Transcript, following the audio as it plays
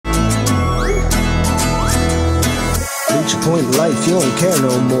point in life, you don't care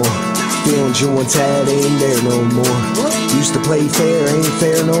no more. Feelings you once had ain't there no more. Used to play fair, ain't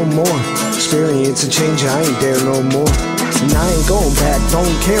fair no more. Experience a change, I ain't there no more. And I ain't going back,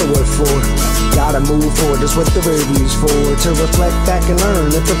 don't care what for. Gotta move forward, that's what the rear view's for. To reflect back and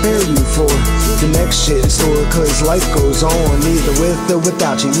learn and prepare you for the next shit store, cause life goes on. Either with or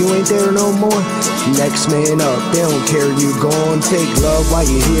without you, you ain't there no more. Next man up, they don't care you gone. Fake love while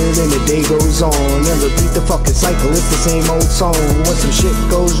you're here, then the day goes on. And repeat the fucking cycle, it's the same old song. When some shit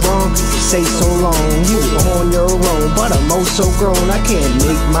goes wrong, say so long. You on your own, but I'm oh so grown. I can't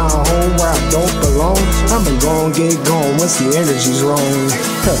make my home where I don't belong. I'ma gon' get gone once the energy's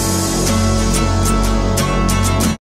wrong.